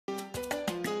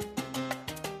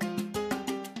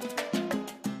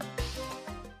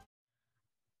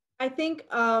I think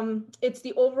it's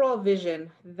the overall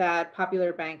vision that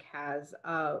Popular Bank has,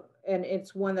 and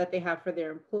it's one that they have for their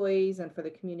employees and for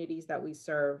the communities that we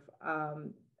serve.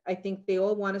 I think they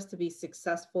all want us to be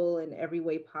successful in every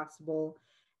way possible,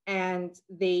 and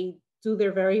they do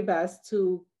their very best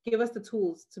to give us the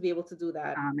tools to be able to do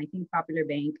that. I think Popular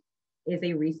Bank is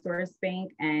a resource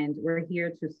bank, and we're here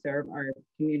to serve our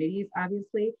communities,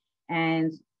 obviously.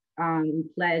 And we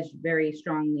pledge very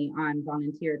strongly on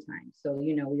volunteer time. So,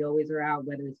 we always are out,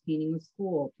 whether it's painting a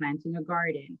school, planting a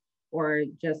garden, or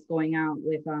just going out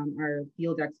with our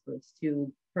field experts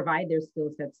to provide their skill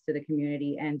sets to the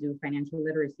community and do financial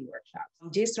literacy workshops.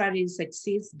 These strategies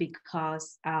exist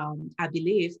because I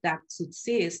believe that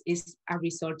success is a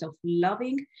result of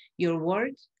loving your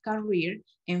work, career,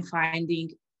 and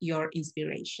finding your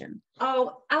inspiration.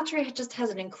 Oh, Altria just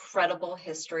has an incredible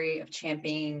history of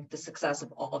championing the success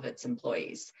of all of its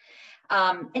employees.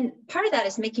 And part of that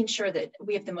is making sure that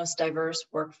we have the most diverse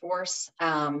workforce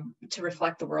to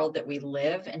reflect the world that we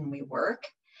live and we work.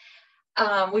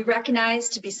 We recognize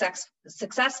to be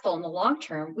successful in the long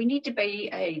term, we need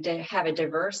to have a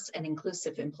diverse and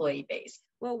inclusive employee base.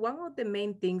 Well, one of the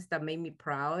main things that made me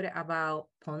proud about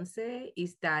Ponce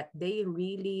is that they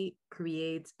really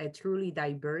create a truly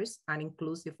diverse and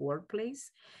inclusive workplace,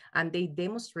 and they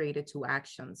demonstrate it to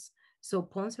actions. So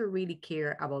Ponce really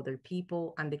care about their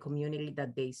people and the community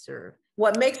that they serve.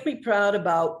 What makes me proud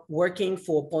about working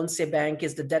for Ponce Bank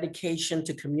is the dedication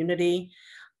to community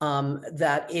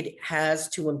that it has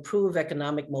to improve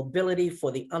economic mobility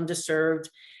for the underserved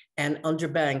and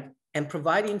underbanked, and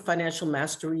providing financial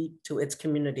mastery to its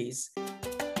communities.